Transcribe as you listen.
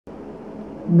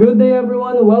Good day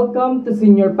everyone, welcome to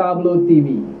Senior Pablo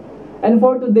TV. And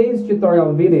for today's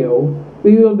tutorial video,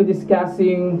 we will be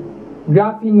discussing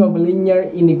graphing of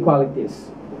linear inequalities.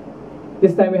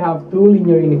 This time we have two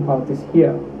linear inequalities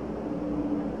here.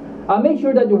 Make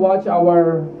sure that you watch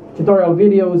our tutorial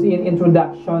videos in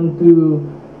introduction to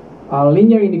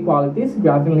linear inequalities,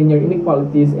 graphing linear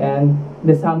inequalities, and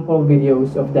the sample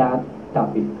videos of that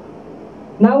topic.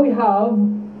 Now we have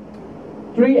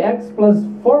 3x plus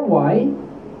 4y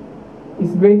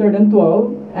is greater than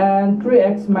 12 and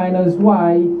 3x minus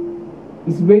y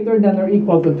is greater than or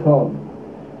equal to 12.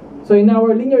 So in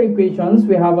our linear equations,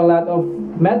 we have a lot of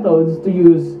methods to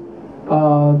use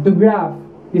to graph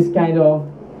this kind of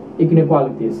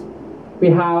inequalities.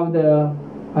 We have the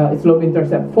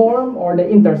slope-intercept form or the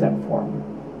intercept form.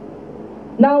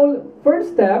 Now,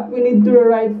 first step, we need to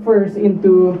write first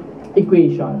into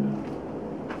equation.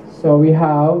 So we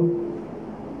have,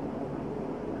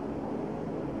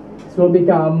 this will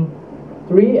become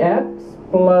 3x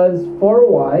plus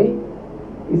 4y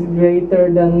is greater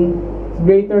than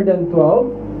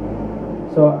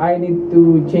 12. So I need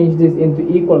to change this into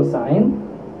equal sign.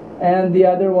 And the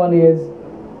other one is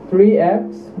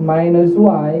 3x minus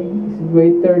y is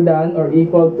greater than or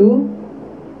equal to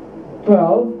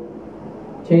 12.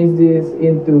 Change this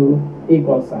into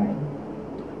equal sign.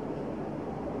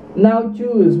 Now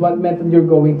choose what method you're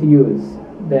going to use,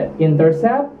 the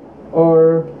intercept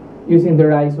or using the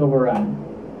rise over run.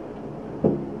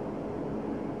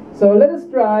 So let us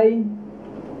try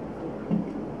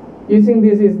using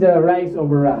this is the rise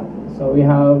over run. So we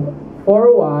have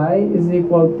 4y is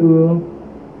equal to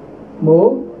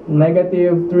move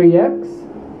negative 3x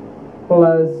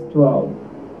plus 12.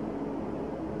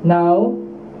 Now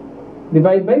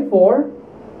divide by 4.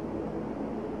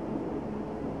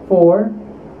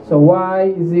 So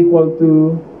y is equal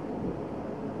to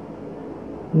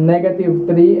negative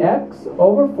 3x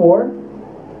over 4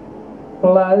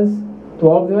 plus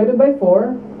 12 divided by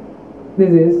 4.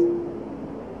 This is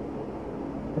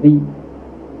 3.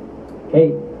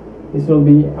 Okay, this will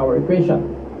be our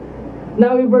equation.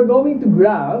 Now if we're going to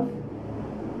graph,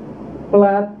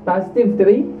 plot positive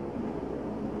 3.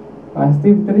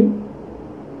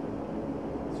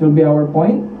 This will be our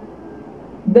point.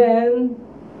 Then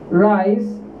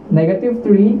rise negative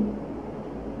 3,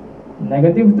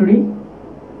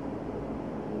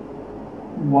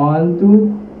 1,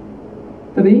 2,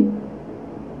 3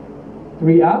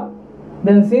 up.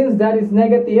 Then since that is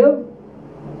negative,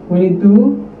 we need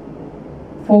to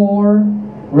 4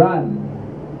 run.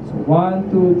 So 1,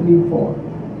 2, 3, 4.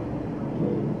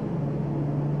 Okay.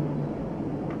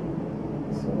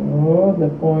 So the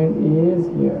point is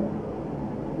here.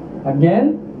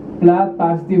 Again, plot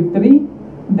positive 3.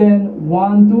 Then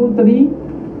 1, 2, 3,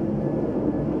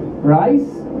 rise,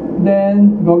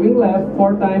 then going left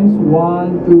 4 times,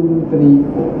 1, 2, 3,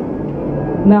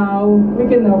 4. Now we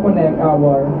can now connect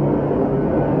our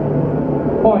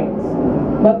points.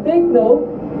 But take note,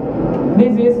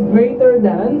 this is greater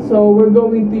than, so we're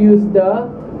going to use the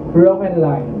broken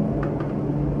line.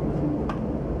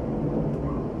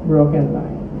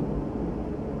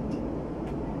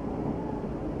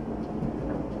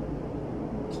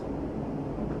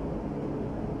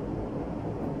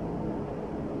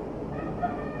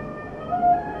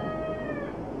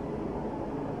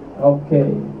 Okay,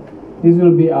 this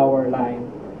will be our line.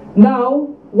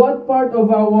 Now, what part of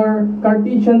our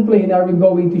Cartesian plane are we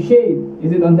going to shade?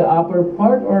 Is it on the upper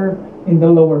part or in the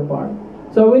lower part?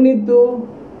 So we need to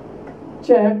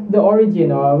check the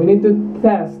origin, or we need to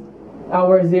test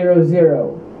our 0,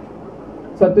 0.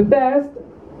 So to test,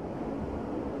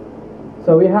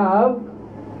 so we have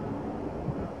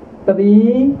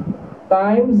 3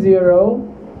 times 0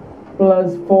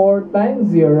 plus 4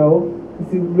 times 0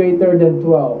 is greater than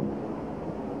 12.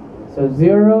 So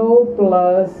 0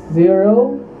 plus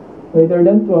 0 greater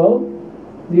than 12.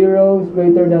 0 is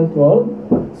greater than 12.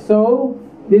 So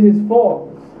this is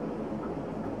false.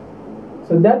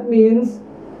 So that means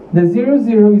the 0,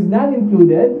 0 is not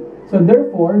included. So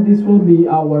therefore, this will be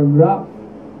our graph.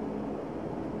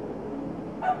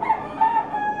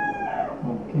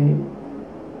 Okay.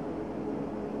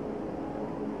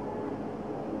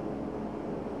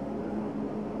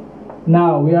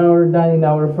 Now we are done in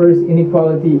our first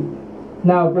inequality.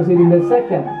 Now proceeding to the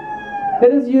second.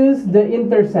 Let us use the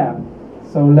intercept.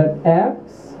 So let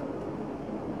x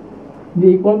be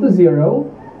equal to 0.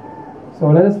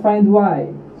 So let us find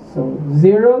y. So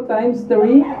 0 times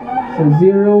 3. So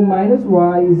 0 minus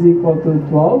y is equal to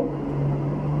 12.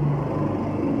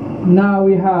 Now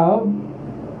we have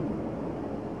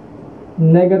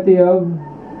negative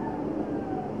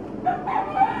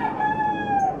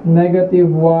negative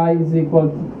y is equal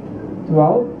to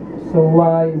 12. So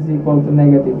y is equal to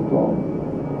negative 12.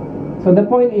 So the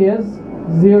point is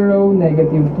 0,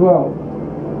 negative 12.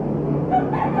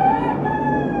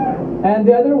 And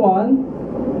the other one,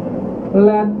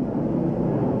 let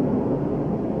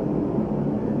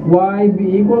y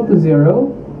be equal to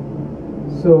 0.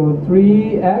 So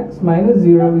 3x minus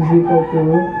 0 is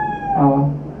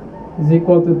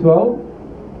equal to 12.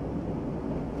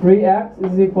 3x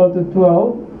is equal to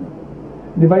 12.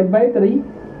 Divide by 3.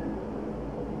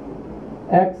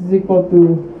 X is equal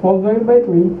to 12 divided by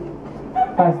 3.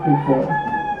 Positive 4.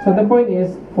 So the point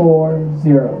is 4,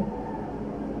 0.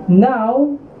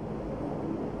 Now,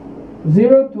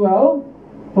 0, 12,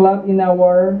 plot in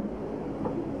our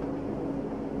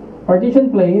partition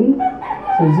plane.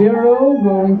 So 0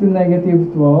 going to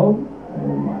negative 12.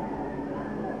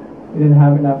 We didn't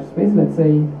have enough space. Let's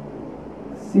say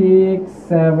 6,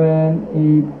 7,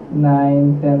 8,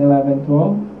 9, 10, 11,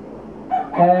 12.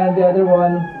 And the other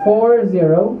one, 4,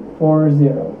 0, 4,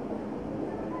 0.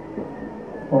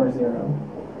 4, 0.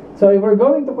 So if we're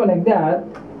going to connect that,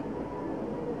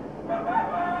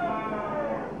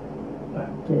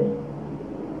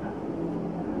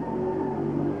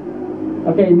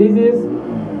 okay, this is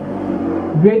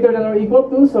greater than or equal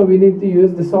to, so we need to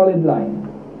use the solid line.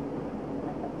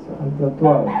 So until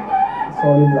 12,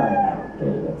 solid line.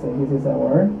 Okay, let's say this is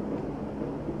our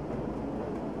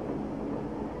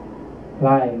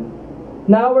line.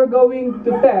 Now we're going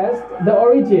to test the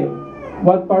origin.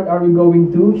 What part are we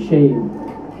going to shade?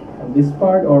 On this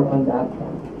part or on that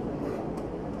part?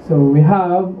 So we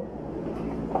have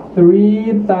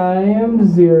 3 times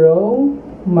 0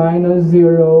 minus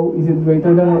 0. Is it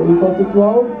greater than or equal to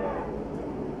 12?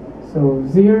 So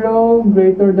 0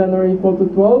 greater than or equal to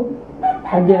 12.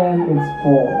 Again, it's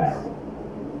false.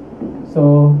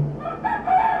 So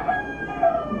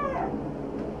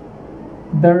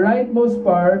the rightmost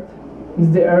part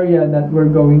is the area that we're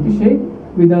going to shade.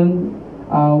 We don't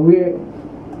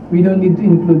need to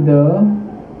include the.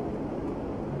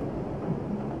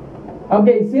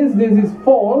 Okay, since this is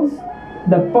false,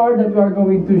 the part that we are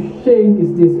going to shade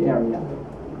is this area.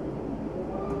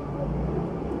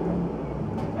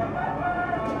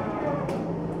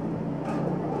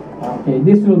 Okay,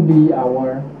 this will be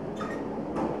our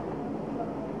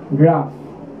graph.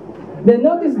 Then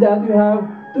notice that we have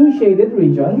two shaded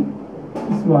regions.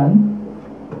 This one.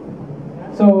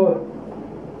 So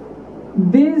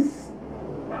this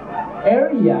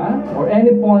area or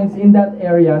any points in that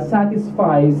area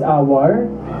satisfies our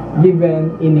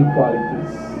given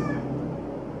inequalities.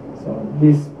 So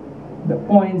the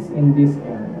points in this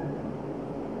area,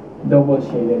 double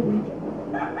shaded region.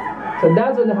 So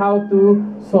that's on how to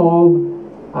solve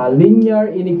linear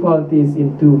inequalities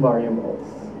in two variables.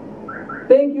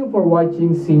 Thank you for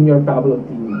watching Senior Pablo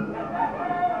TV.